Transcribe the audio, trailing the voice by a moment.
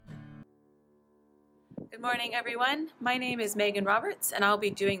Good morning, everyone. My name is Megan Roberts, and I'll be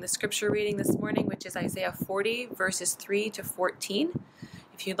doing the scripture reading this morning, which is Isaiah 40, verses 3 to 14.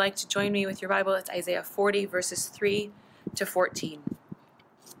 If you'd like to join me with your Bible, it's Isaiah 40, verses 3 to 14.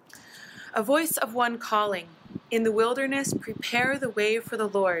 A voice of one calling, "In the wilderness, prepare the way for the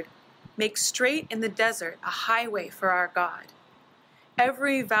Lord. Make straight in the desert a highway for our God.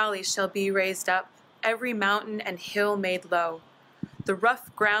 Every valley shall be raised up, every mountain and hill made low. The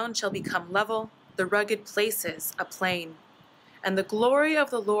rough ground shall become level, the rugged places a plain. And the glory of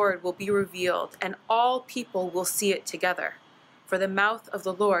the Lord will be revealed, and all people will see it together, for the mouth of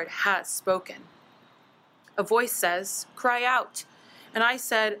the Lord has spoken." A voice says, "Cry out." And I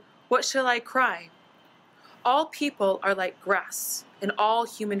said, "What shall I cry?" All people are like grass, and all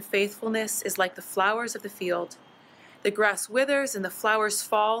human faithfulness is like the flowers of the field. The grass withers and the flowers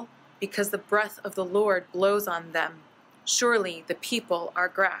fall, because the breath of the Lord blows on them. Surely the people are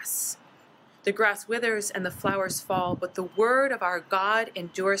grass. The grass withers and the flowers fall, but the word of our God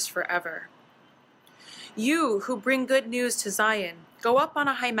endures forever. You who bring good news to Zion, go up on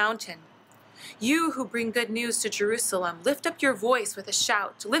a high mountain. You who bring good news to Jerusalem, lift up your voice with a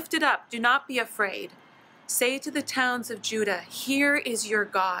shout. Lift it up, do not be afraid. Say to the towns of Judah, "Here is your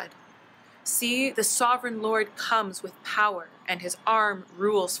God." See, the sovereign Lord comes with power, and his arm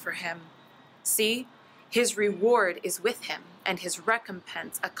rules for him. See, his reward is with him, and his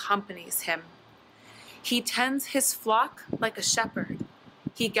recompense accompanies him. He tends his flock like a shepherd.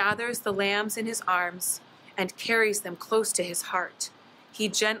 He gathers the lambs in his arms and carries them close to his heart. He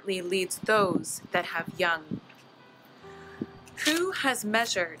gently leads those that have young. Who has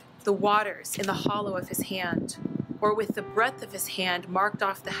measured the waters in the hollow of his hand, or with the breadth of his hand marked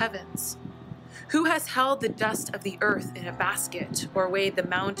off the heavens? Who has held the dust of the earth in a basket, or weighed the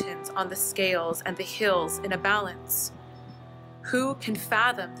mountains on the scales and the hills in a balance? Who can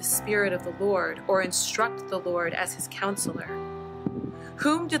fathom the Spirit of the Lord, or instruct the Lord as his counselor?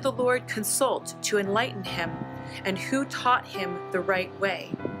 Whom did the Lord consult to enlighten him, and who taught him the right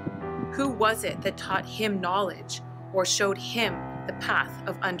way? Who was it that taught him knowledge, or showed him the path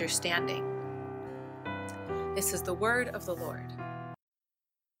of understanding? This is the word of the Lord.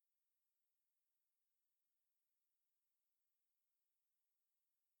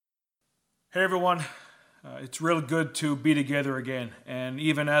 Hey everyone, it's real good to be together again. And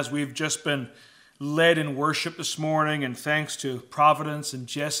even as we've just been led in worship this morning, and thanks to Providence and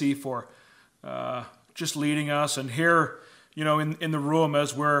Jesse for just leading us, and here, in the room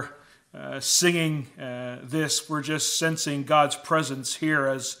as we're singing this, we're just sensing God's presence here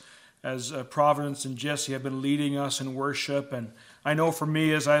as Providence and Jesse have been leading us in worship. And I know for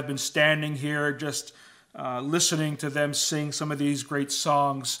me, as I've been standing here just listening to them sing some of these great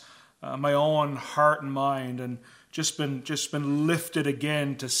songs, my own heart and mind, and just been lifted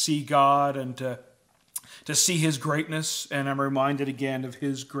again to see God and to see his greatness. And I'm reminded again of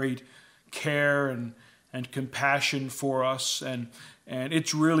his great care and compassion for us. And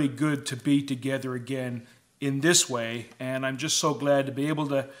it's really good to be together again in this way. And I'm just so glad to be able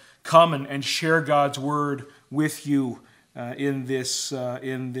to come and share God's word with you in this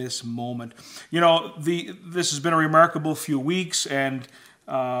moment. This has been a remarkable few weeks, and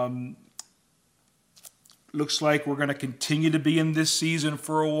looks like we're going to continue to be in this season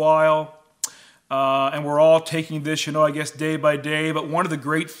for a while. And we're all taking this, I guess day by day. But one of the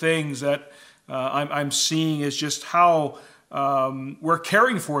great things that I'm seeing is just how we're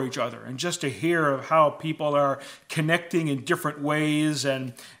caring for each other, and just to hear of how people are connecting in different ways.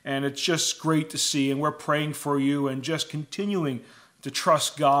 And it's just great to see. And we're praying for you and just continuing to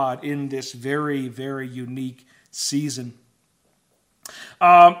trust God in this very, very unique season.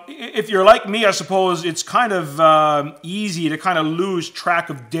 If you're like me, I suppose it's kind of easy to kind of lose track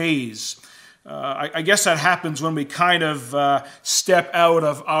of days. I guess that happens when we kind of step out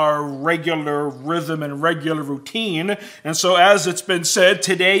of our regular rhythm and regular routine. And so, as it's been said,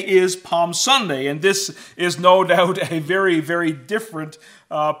 today is Palm Sunday, and this is no doubt a very, very different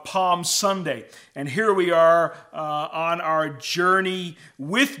Palm Sunday. And here we are on our journey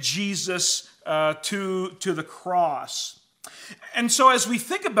with Jesus to the cross. And so as we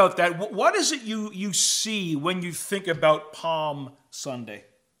think about that, what is it you see when you think about Palm Sunday?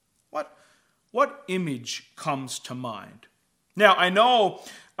 What image comes to mind? Now, I know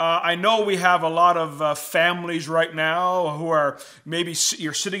I know we have a lot of families right now who are maybe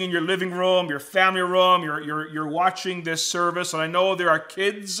you're sitting in your living room, your family room, you're watching this service, and I know there are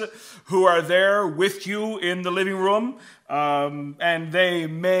kids who are there with you in the living room, and they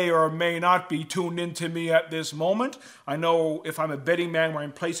may or may not be tuned into me at this moment. I know if I'm a betting man where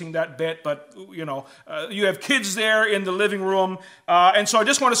I'm placing that bet, but you have kids there in the living room, and so I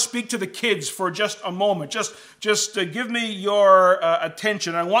just want to speak to the kids for just a moment. Just give me your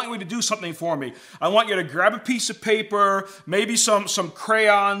attention. I want you to do something for me. I want you to grab a piece of paper, maybe some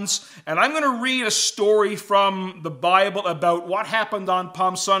crayons, and I'm going to read a story from the Bible about what happened on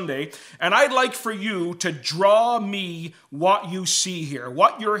Palm Sunday, and I'd like for you to draw me what you see here,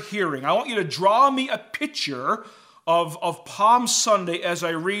 what you're hearing. I want you to draw me a picture of Palm Sunday as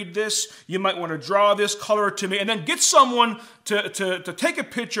I read this. You might want to draw this, color it to me, and then get someone to take a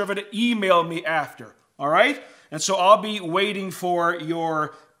picture of it and email me after, all right? And so I'll be waiting for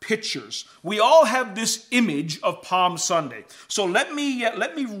your pictures. We all have this image of Palm Sunday. So let me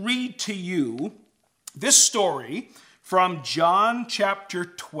read to you this story from John chapter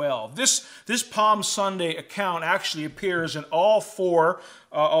 12. This Palm Sunday account actually appears in all four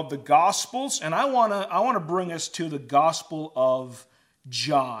of the Gospels, and I want to bring us to the Gospel of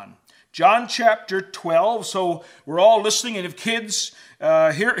John. John chapter 12, so we're all listening, and if kids,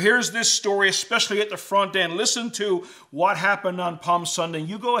 here's this story, especially at the front end. Listen to what happened on Palm Sunday.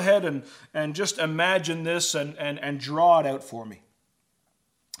 You go ahead and just imagine this and draw it out for me.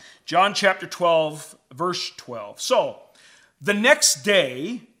 John chapter 12, verse 12. So, the next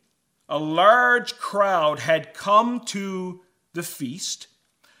day, a large crowd had come to the feast,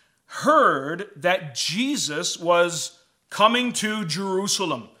 heard that Jesus was coming to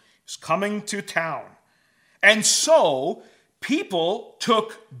Jerusalem. He was coming to town. And so, people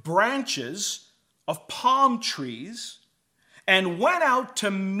took branches of palm trees and went out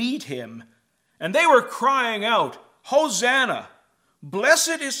to meet him. And they were crying out, "Hosanna!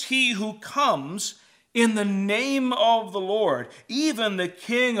 Blessed is he who comes in the name of the Lord, even the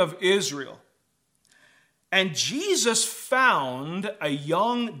King of Israel." And Jesus found a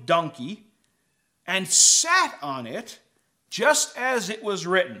young donkey and sat on it, just as it was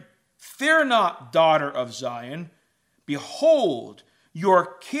written, "Fear not, daughter of Zion. Behold,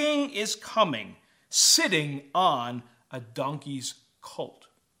 your king is coming, sitting on a donkey's colt."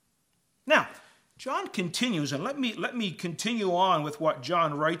 Now, John continues, and let me continue on with what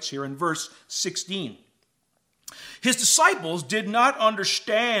John writes here in verse 16. His disciples did not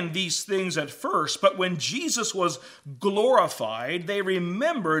understand these things at first, but when Jesus was glorified, they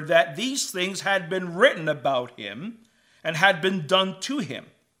remembered that these things had been written about him and had been done to him.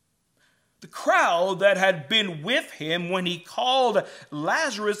 The crowd that had been with him when he called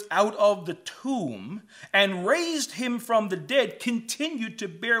Lazarus out of the tomb and raised him from the dead continued to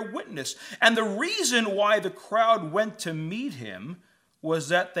bear witness. And the reason why the crowd went to meet him was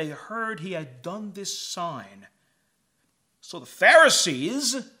that they heard he had done this sign. So the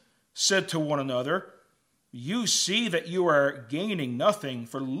Pharisees said to one another, "You see that you are gaining nothing,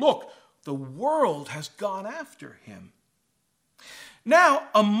 for look, the world has gone after him." Now,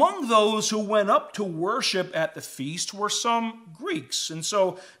 among those who went up to worship at the feast were some Greeks. And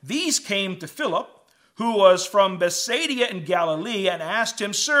so these came to Philip, who was from Bethsaida in Galilee, and asked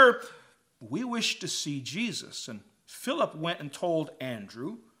him, "Sir, we wish to see Jesus." And Philip went and told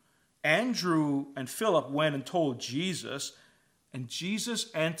Andrew. Andrew and Philip went and told Jesus. And Jesus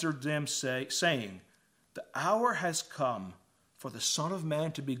answered them, saying, "The hour has come for the Son of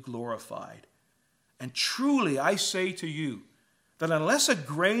Man to be glorified. And truly I say to you, that unless a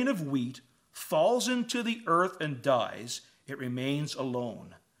grain of wheat falls into the earth and dies, it remains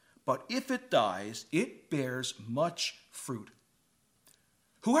alone. But if it dies, it bears much fruit.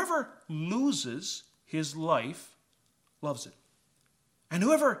 Whoever loses his life loves it. And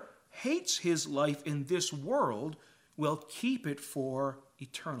whoever hates his life in this world will keep it for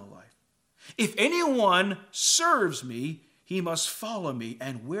eternal life. If anyone serves me, he must follow me,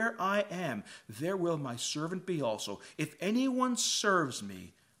 and where I am, there will my servant be also. If anyone serves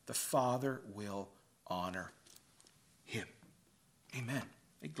me, the Father will honor him." Amen.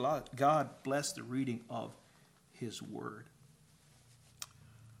 May God bless the reading of his word.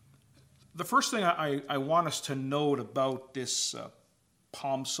 The first thing I want us to note about this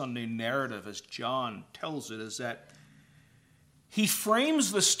Palm Sunday narrative, as John tells it, is that he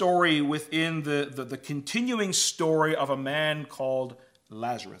frames the story within the continuing story of a man called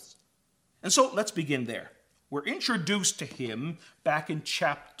Lazarus. And so let's begin there. We're introduced to him back in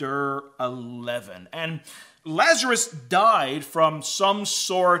chapter 11. And Lazarus died from some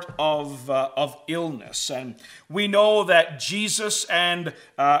sort of illness, and we know that Jesus and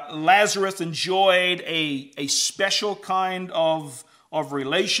Lazarus enjoyed a special kind of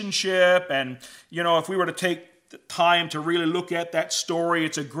relationship. And if we were to take the time to really look at that story,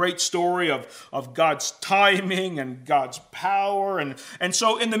 it's a great story of God's timing and God's power. And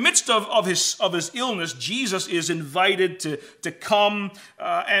so in the midst of his illness, Jesus is invited to come.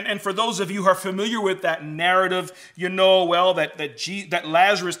 And for those of you who are familiar with that narrative, you know well that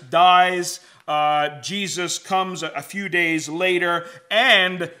Lazarus dies. Jesus comes a few days later,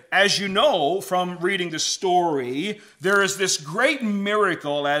 and as you know from reading the story, there is this great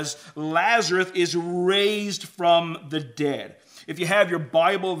miracle as Lazarus is raised from the dead. If you have your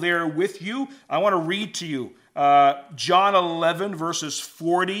Bible there with you, I want to read to you John 11, verses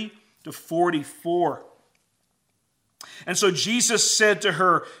 40 to 44. And so Jesus said to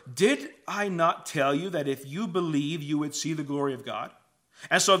her, "Did I not tell you that if you believe, you would see the glory of God?"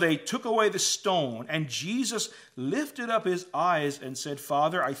 And so they took away the stone, and Jesus lifted up his eyes and said,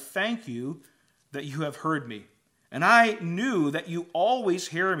 "Father, I thank you that you have heard me. And I knew that you always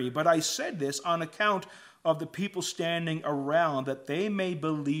hear me, but I said this on account of the people standing around, that they may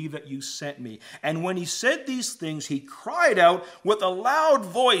believe that you sent me." And when he said these things, he cried out with a loud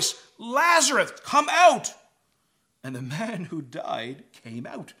voice, "Lazarus, come out!" And the man who died came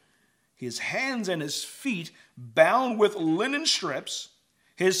out, his hands and his feet bound with linen strips,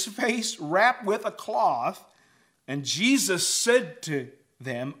 his face wrapped with a cloth. And Jesus said to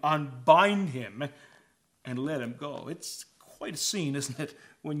them, "Unbind him and let him go." It's quite a scene, isn't it,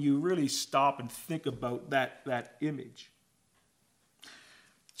 when you really stop and think about that image.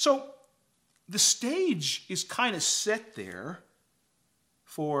 So the stage is kind of set there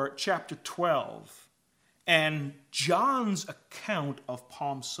for chapter 12 and John's account of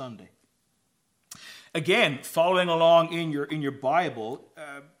Palm Sunday. Again, following along in your Bible,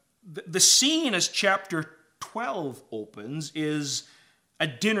 the scene as chapter 12 opens is a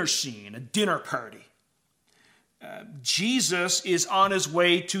dinner scene, a dinner party. Jesus is on his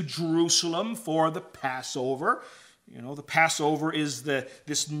way to Jerusalem for the Passover. The Passover is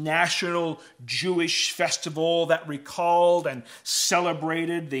this national Jewish festival that recalled and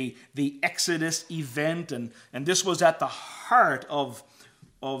celebrated the Exodus event, and this was at the heart of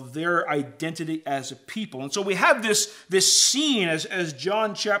their identity as a people. And so we have this scene as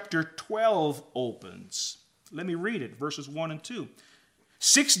John chapter 12 opens. Let me read it, verses 1 and 2.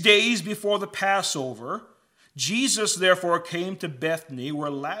 6 days before the Passover, Jesus therefore came to Bethany, where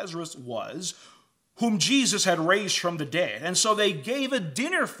Lazarus was, whom Jesus had raised from the dead. And so they gave a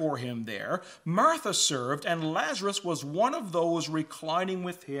dinner for him there. Martha served, and Lazarus was one of those reclining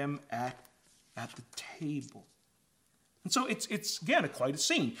with him at the table. And so it's again, quite a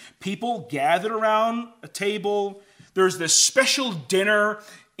scene. People gathered around a table. There's this special dinner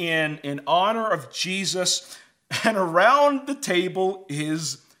in honor of Jesus. And around the table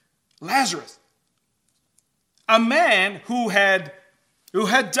is Lazarus, a man who had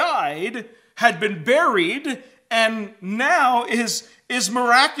died, had been buried, and now is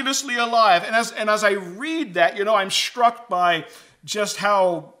miraculously alive. And as I read that, I'm struck by just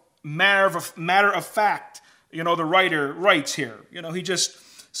how matter of fact, the writer writes here. He just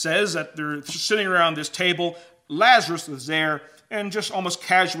says that they're sitting around this table. Lazarus was there, and just almost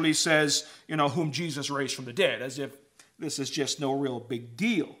casually says, whom Jesus raised from the dead, as if this is just no real big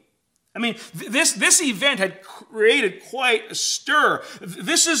deal. I mean, this event had created quite a stir.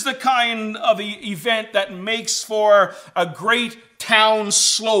 This is the kind of event that makes for a great town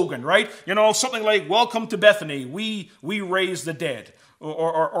slogan, right? Something like, "Welcome to Bethany, we raise the dead,"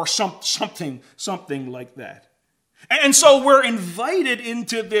 or something like that. And so we're invited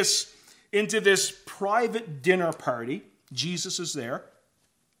into this private dinner party. Jesus is there.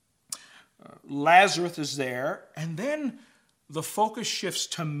 Lazarus is there. And then the focus shifts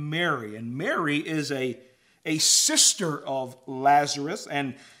to Mary. And Mary is a sister of Lazarus.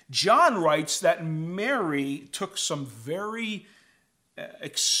 And John writes that Mary took some very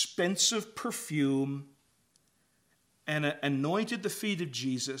expensive perfume and anointed the feet of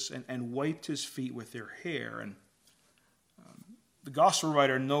Jesus and wiped his feet with their hair. And the gospel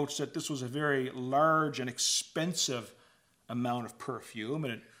writer notes that this was a very large and expensive amount of perfume,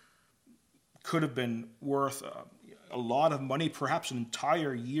 and it could have been worth a lot of money, perhaps an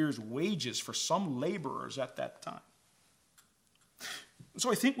entire year's wages for some laborers at that time.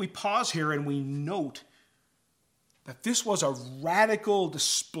 So I think we pause here and we note that this was a radical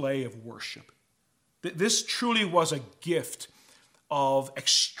display of worship. This truly was a gift of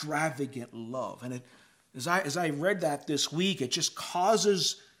extravagant love. And as I read that this week, it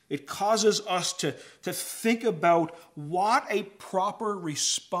it causes us to think about what a proper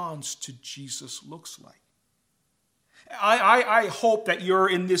response to Jesus looks like. I hope that you're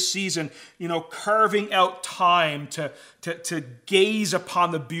in this season, carving out time to gaze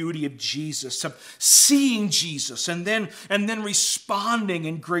upon the beauty of Jesus, of seeing Jesus, and then responding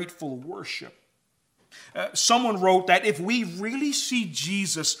in grateful worship. Someone wrote that if we really see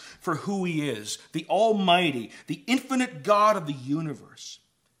Jesus for who he is, the Almighty, the infinite God of the universe,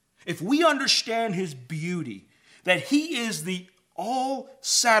 if we understand his beauty, that he is the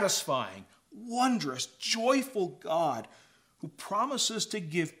all-satisfying, wondrous, joyful God who promises to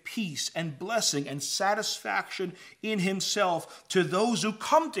give peace and blessing and satisfaction in himself to those who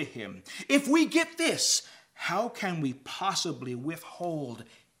come to him. If we get this, how can we possibly withhold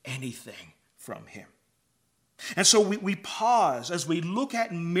anything from him? And so we pause as we look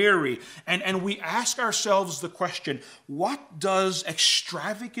at Mary and we ask ourselves the question, what does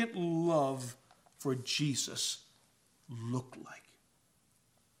extravagant love for Jesus look like?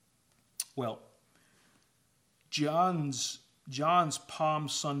 Well, John's Palm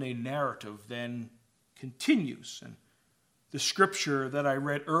Sunday narrative then continues. And the scripture that I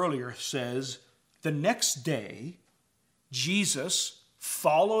read earlier says, the next day, Jesus,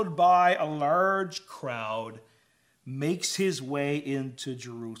 followed by a large crowd, makes his way into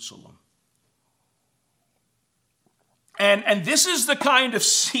Jerusalem. And this is the kind of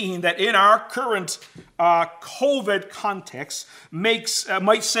scene that in our current COVID context might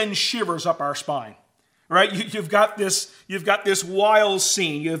send shivers up our spine. Right? You've got this wild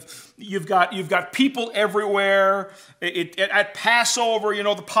scene. You've got people everywhere. At Passover,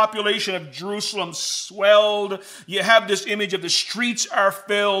 the population of Jerusalem swelled. You have this image of the streets are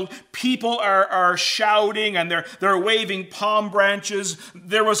filled. People are shouting and they're waving palm branches.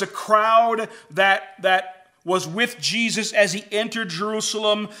 There was a crowd that was with Jesus as he entered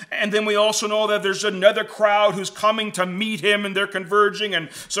Jerusalem. And then we also know that there's another crowd who's coming to meet him, and they're converging. And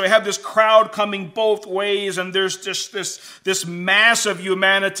so we have this crowd coming both ways, and there's just this mass of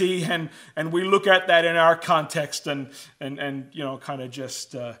humanity. And we look at that in our context and kind of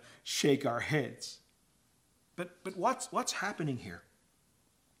just shake our heads. But what's happening here?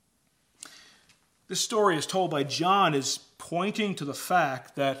 This story is told by John is pointing to the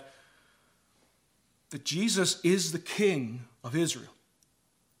fact that Jesus is the King of Israel.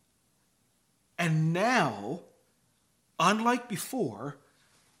 And now, unlike before,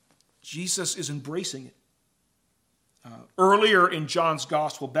 Jesus is embracing it. Earlier in John's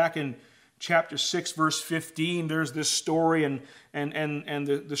Gospel, back in chapter 6, verse 15, there's this story, and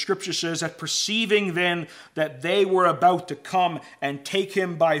the scripture says that perceiving then that they were about to come and take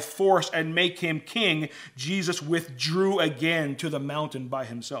him by force and make him king, Jesus withdrew again to the mountain by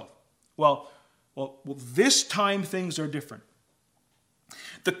himself. Well, this time things are different.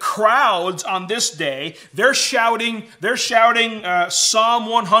 The crowds on this day, they're shouting Psalm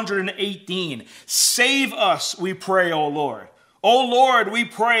 118. Save us, we pray, O Lord. O Lord, we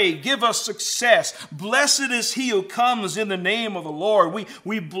pray, give us success. Blessed is he who comes in the name of the Lord.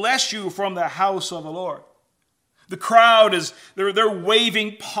 We bless you from the house of the Lord. The crowd they're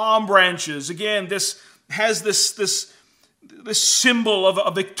waving palm branches. Again, this has this symbol of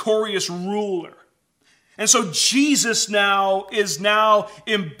a victorious ruler. And so Jesus is now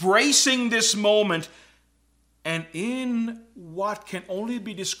embracing this moment, and in what can only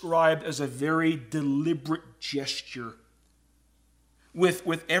be described as a very deliberate gesture,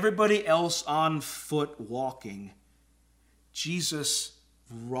 with everybody else on foot walking, Jesus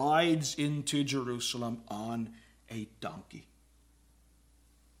rides into Jerusalem on a donkey.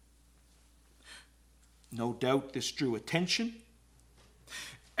 No doubt this drew attention.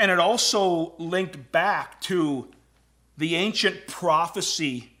 And it also linked back to the ancient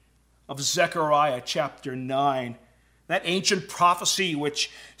prophecy of Zechariah chapter 9. That ancient prophecy which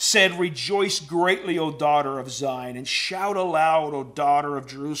said, rejoice greatly, O daughter of Zion, and shout aloud, O daughter of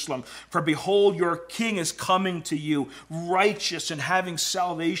Jerusalem. For behold, your king is coming to you, righteous and having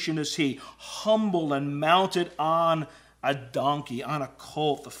salvation is he, humble and mounted on a donkey, on a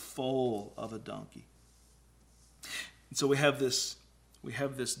colt, the foal of a donkey. And so we have this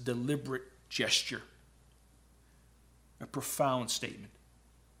deliberate gesture, a profound statement.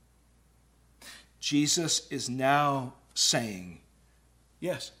 Jesus is now saying,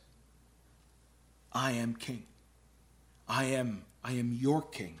 yes, I am king. I am your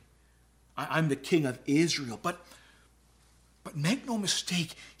king. I'm the king of Israel. But make no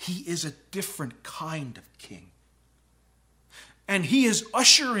mistake, he is a different kind of king. And he is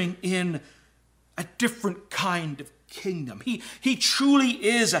ushering in a different kind of kingdom. He truly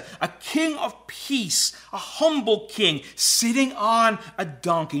is a king of peace, a humble king sitting on a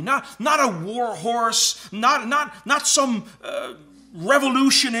donkey, not a war horse, not some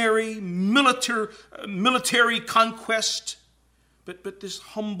revolutionary military conquest, but this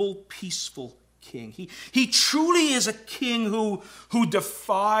humble, peaceful king. He truly is a king who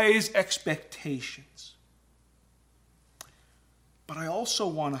defies expectations. But I also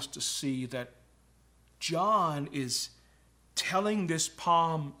want us to see that John is telling this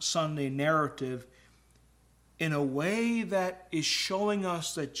Palm Sunday narrative in a way that is showing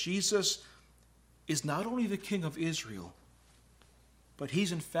us that Jesus is not only the King of Israel, but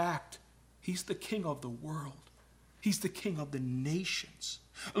he's the King of the world. He's the King of the nations.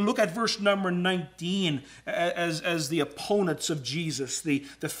 Look at verse number 19 as the opponents of Jesus, the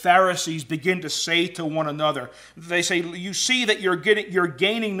Pharisees, begin to say to one another. They say, you see that you're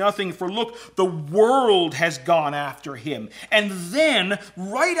gaining nothing, for look, the world has gone after him. And then,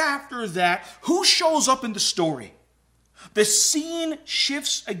 right after that, who shows up in the story? The scene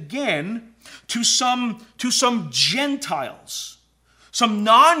shifts again to some Gentiles, some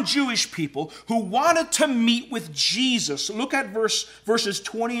non-Jewish people who wanted to meet with Jesus. Look at verses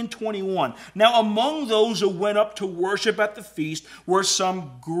 20 and 21. Now, among those who went up to worship at the feast were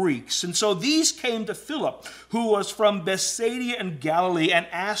some Greeks. And so these came to Philip, who was from Bethsaida in Galilee, and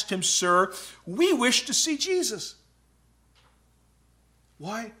asked him, Sir, we wish to see Jesus.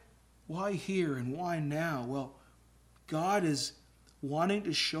 Why here and why now? Well, God is wanting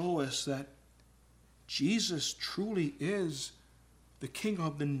to show us that Jesus truly is the King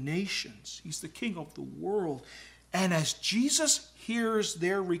of the nations. He's the King of the world. And as Jesus hears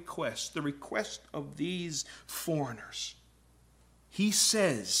their request, the request of these foreigners, he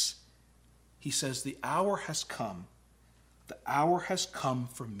says, the hour has come. The hour has come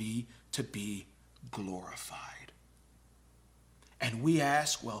for me to be glorified. And we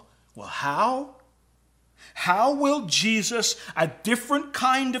ask, well, how? How will Jesus, a different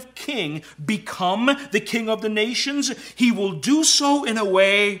kind of king, become the King of the nations? He will do so in a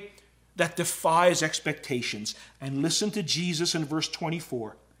way that defies expectations. And listen to Jesus in verse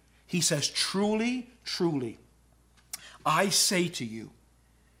 24. He says, Truly, truly, I say to you,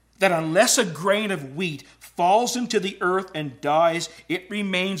 that unless a grain of wheat falls into the earth and dies, it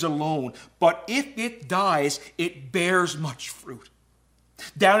remains alone. But if it dies, it bears much fruit.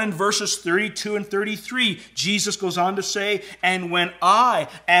 Down in verses 32 and 33, Jesus goes on to say, and when I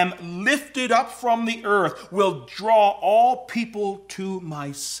am lifted up from the earth, will draw all people to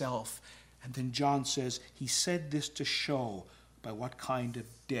myself. And then John says, he said this to show by what kind of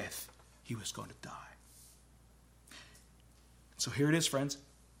death he was going to die. So here it is, friends.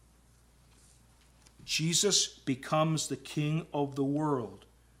 Jesus becomes the King of the world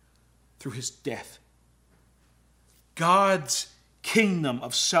through his death. God's kingdom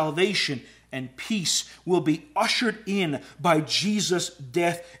of salvation and peace will be ushered in by Jesus'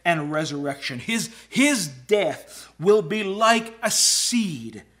 death and resurrection. His death will be like a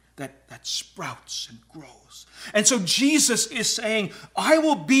seed that sprouts and grows. And so Jesus is saying, I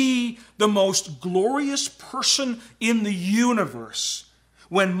will be the most glorious person in the universe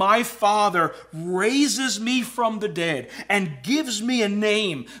when my Father raises me from the dead and gives me a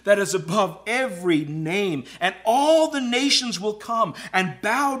name that is above every name, and all the nations will come and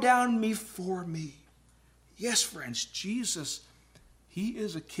bow down before me. Yes, friends, Jesus, he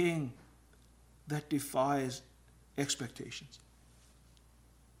is a king that defies expectations.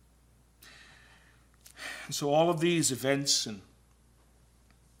 And so all of these events, and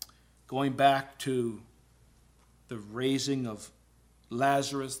going back to the raising of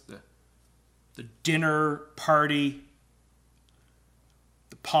Lazarus, the dinner party,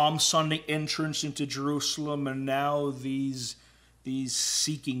 the Palm Sunday entrance into Jerusalem, and now these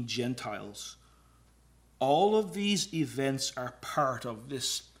seeking Gentiles. All of these events are part of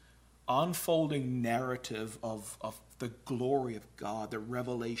this unfolding narrative of the glory of God, the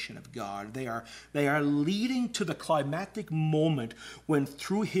revelation of God. They are leading to the climactic moment when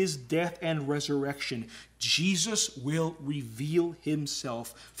through his death and resurrection, Jesus will reveal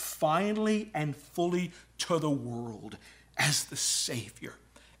himself finally and fully to the world as the Savior,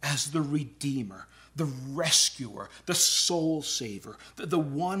 as the Redeemer, the Rescuer, the Soul Saver, the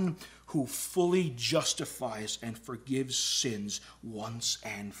one who fully justifies and forgives sins once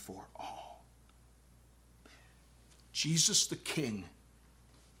and for all. Jesus the King,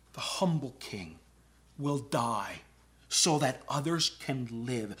 the humble King, will die so that others can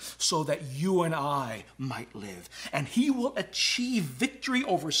live, so that you and I might live. And he will achieve victory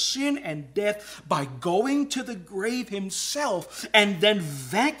over sin and death by going to the grave himself and then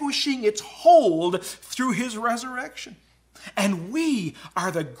vanquishing its hold through his resurrection. And we are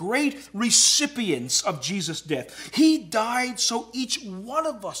the great recipients of Jesus' death. He died so each one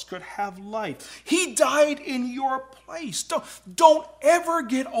of us could have life. He died in your place. Don't ever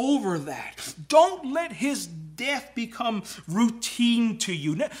get over that. Don't let his death become routine to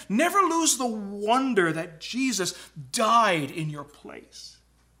you. Never lose the wonder that Jesus died in your place.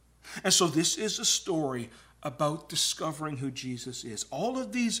 And so this is a story about discovering who Jesus is. All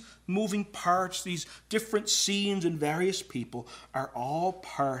of these moving parts, these different scenes and various people are all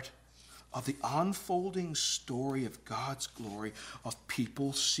part of the unfolding story of God's glory, of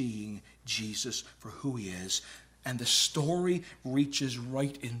people seeing Jesus for who he is. And the story reaches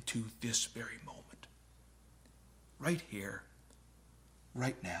right into this very moment. Right here,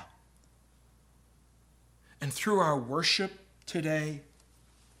 right now. And through our worship today,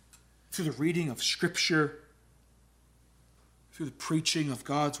 through the reading of Scripture, through the preaching of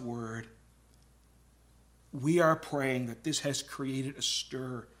God's word, we are praying that this has created a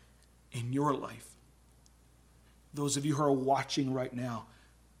stir in your life. Those of you who are watching right now,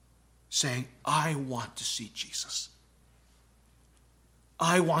 saying, I want to see Jesus.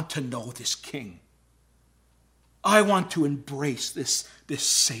 I want to know this King. I want to embrace this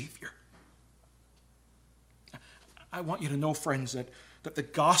Savior. I want you to know, friends, that the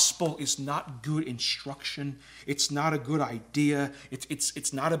gospel is not good instruction. It's not a good idea.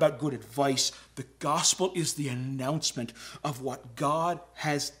 It's not about good advice. The gospel is the announcement of what God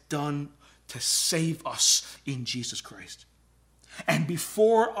has done to save us in Jesus Christ. And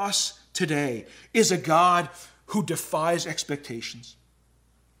before us today is a God who defies expectations.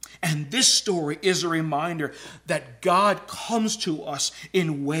 And this story is a reminder that God comes to us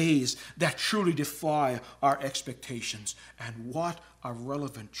in ways that truly defy our expectations. And what a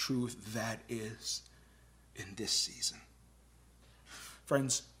relevant truth that is in this season.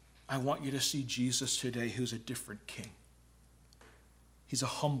 Friends, I want you to see Jesus today, who's a different king. He's a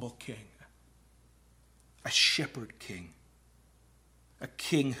humble king, a shepherd king, a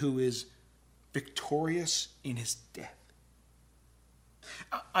king who is victorious in his death.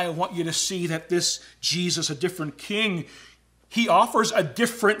 I want you to see that this Jesus, a different king, he offers a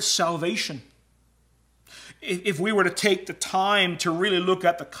different salvation. If we were to take the time to really look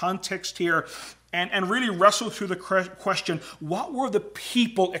at the context here and really wrestle through the question, what were the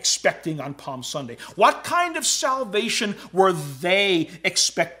people expecting on Palm Sunday? What kind of salvation were they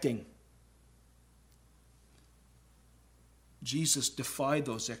expecting? Jesus defied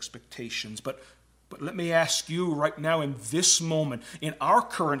those expectations, but let me ask you right now in this moment, in our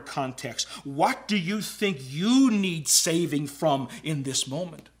current context, what do you think you need saving from in this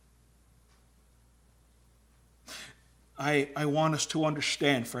moment? I want us to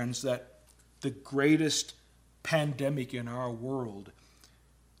understand, friends, that the greatest pandemic in our world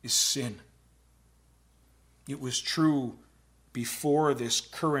is sin. It was true before this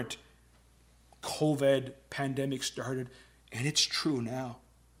current COVID pandemic started, and it's true now.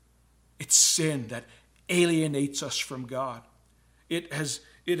 It's sin that alienates us from God. It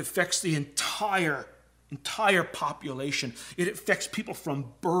affects the entire population. It affects people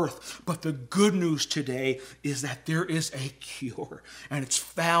from birth. But the good news today is that there is a cure, and it's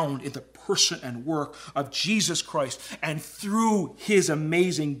found in the person and work of Jesus Christ and through his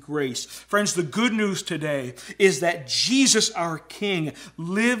amazing grace. Friends, the good news today is that Jesus, our King,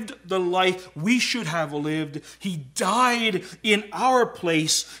 lived the life we should have lived. He died in our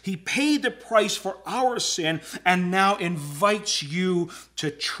place. He paid the price for our sin and now invites you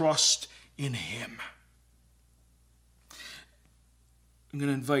to trust in him. I'm going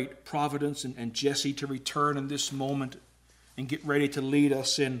to invite Providence and Jesse to return in this moment and get ready to lead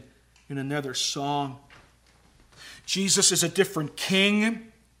us in another song. Jesus is a different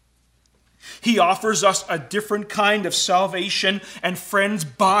king. He offers us a different kind of salvation. And friends,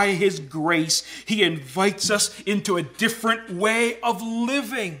 by his grace, he invites us into a different way of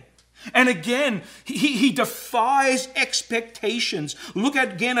living. And again, he defies expectations. Look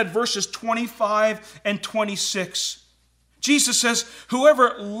again at verses 25 and 26. Jesus says,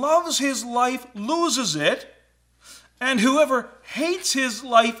 whoever loves his life loses it, and whoever hates his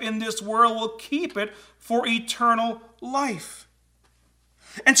life in this world will keep it for eternal life.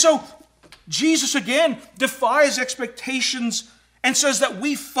 And so Jesus again defies expectations and says that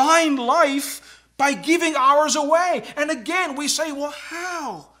we find life by giving ours away. And again, we say, well,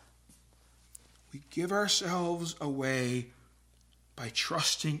 how? We give ourselves away by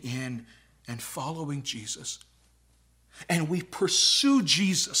trusting in and following Jesus. and we pursue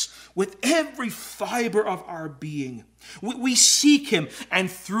Jesus with every fiber of our being. We seek him, and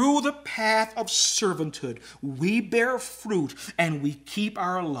through the path of servanthood, we bear fruit, and we keep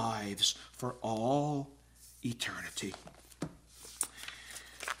our lives for all eternity.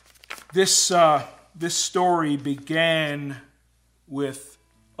 This story began with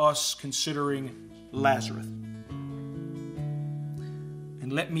us considering Lazarus.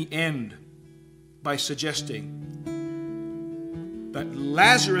 And let me end by suggesting that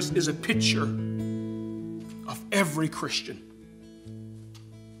Lazarus is a picture of every Christian.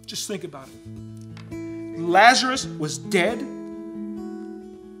 Just think about it. Lazarus was dead,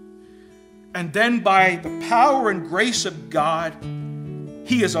 and then by the power and grace of God,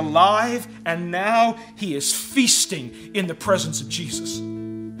 he is alive, and now he is feasting in the presence of Jesus.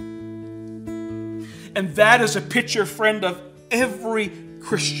 And that is a picture, friend, of every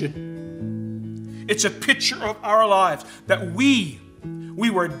Christian. It's a picture of our lives, that we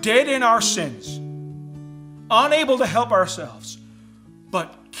were dead in our sins, unable to help ourselves,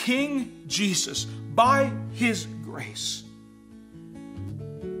 but King Jesus, by his grace,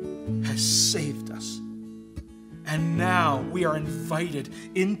 has saved us. And now we are invited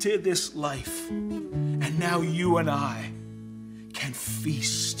into this life. And now you and I can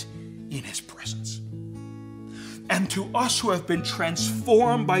feast in his presence. And to us who have been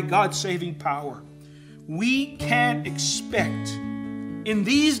transformed by God's saving power, we can expect in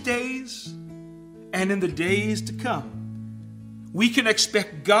these days and in the days to come, we can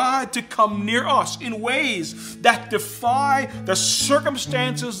expect God to come near us in ways that defy the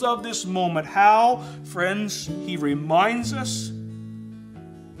circumstances of this moment. How, friends? He reminds us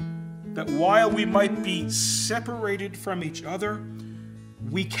that while we might be separated from each other,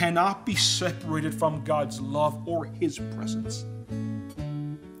 we cannot be separated from God's love or his presence.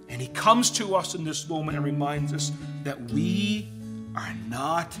 And he comes to us in this moment and reminds us that we are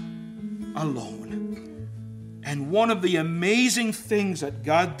not alone. And one of the amazing things that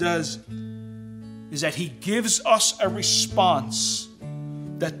God does is that he gives us a response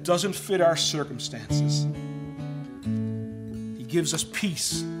that doesn't fit our circumstances. He gives us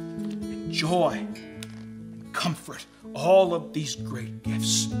peace and joy and comfort, all of these great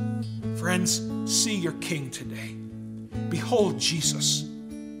gifts. Friends, see your King today. Behold Jesus.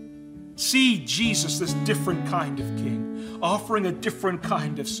 See Jesus, this different kind of King, offering a different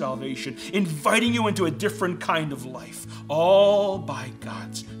kind of salvation, inviting you into a different kind of life, all by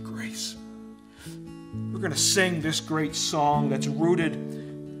God's grace. We're going to sing this great song that's rooted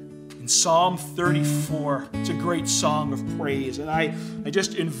in Psalm 34. It's a great song of praise, and I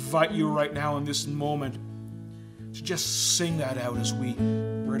just invite you right now in this moment to just sing that out as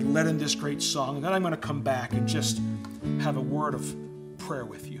we're led in this great song. And then I'm going to come back and just have a word of prayer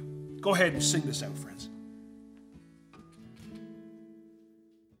with you. Go ahead and sing this out, friends.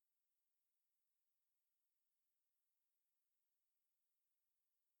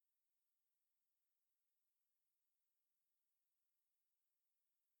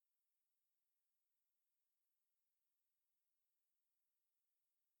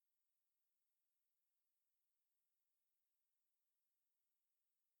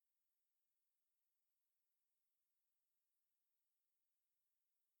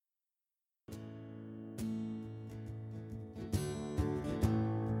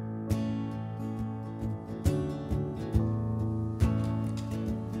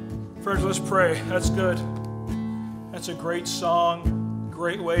 Friends, let's pray. That's good. That's a great song,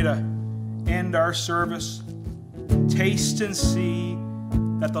 great way to end our service. Taste and see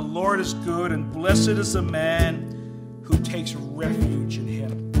that the Lord is good, and blessed is the man who takes refuge in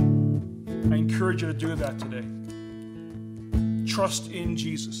him. I encourage you to do that today. Trust in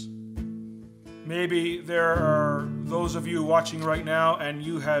Jesus. Maybe there are those of you watching right now and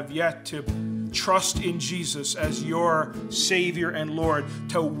you have yet to trust in Jesus as your Savior and Lord,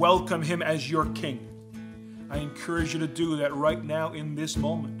 to welcome him as your King. I encourage you to do that right now in this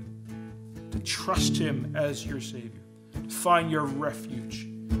moment, to trust him as your Savior, to find your refuge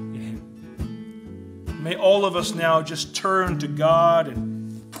in him. May all of us now just turn to God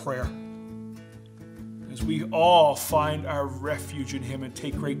in prayer as we all find our refuge in him and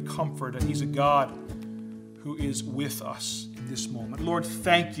take great comfort that he's a God who is with us in this moment. Lord,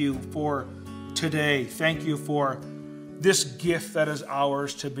 thank you for today. Thank you for this gift that is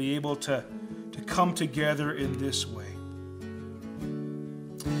ours to be able to come together in this way.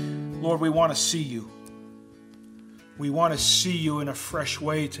 Lord, we want to see you. We want to see you in a fresh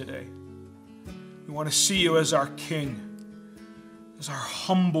way today. We want to see you as our King, as our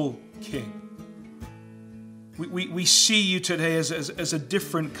humble King. We see you today as a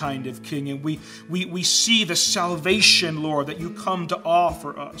different kind of king, and we see the salvation, Lord, that you come to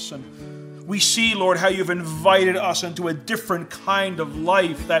offer us. And we see, Lord, how you've invited us into a different kind of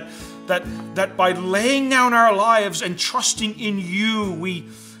life, that by laying down our lives and trusting in you,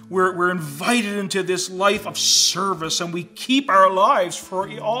 we're invited into this life of service, and we keep our lives for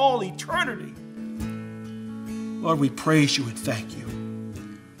all eternity. Lord, we praise you and thank you.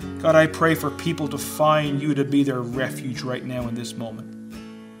 God, I pray for people to find you to be their refuge right now in this moment.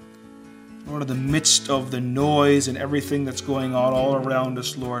 Lord, in the midst of the noise and everything that's going on all around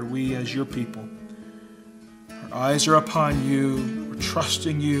us, Lord, we as your people, our eyes are upon you, we're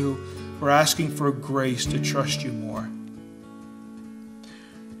trusting you, we're asking for grace to trust you more.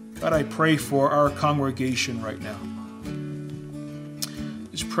 God, I pray for our congregation right now.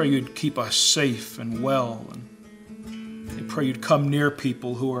 Just pray you'd keep us safe and well, and I pray you'd come near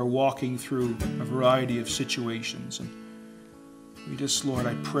people who are walking through a variety of situations. And we just, Lord,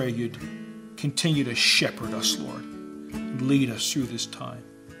 I pray you'd continue to shepherd us, Lord, and lead us through this time.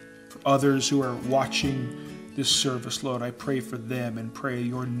 For others who are watching this service, Lord, I pray for them and pray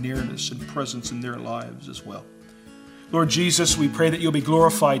your nearness and presence in their lives as well. Lord Jesus, we pray that you'll be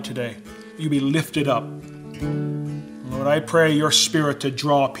glorified today, you'll be lifted up. Lord, I pray your Spirit to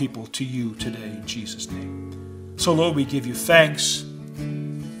draw people to you today in Jesus' name. So, Lord, we give you thanks,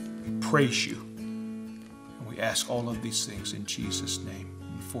 praise you, and we ask all of these things in Jesus' name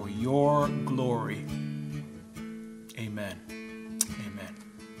and for your glory. Amen. Amen.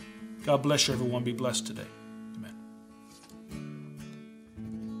 God bless you, everyone. Be blessed today.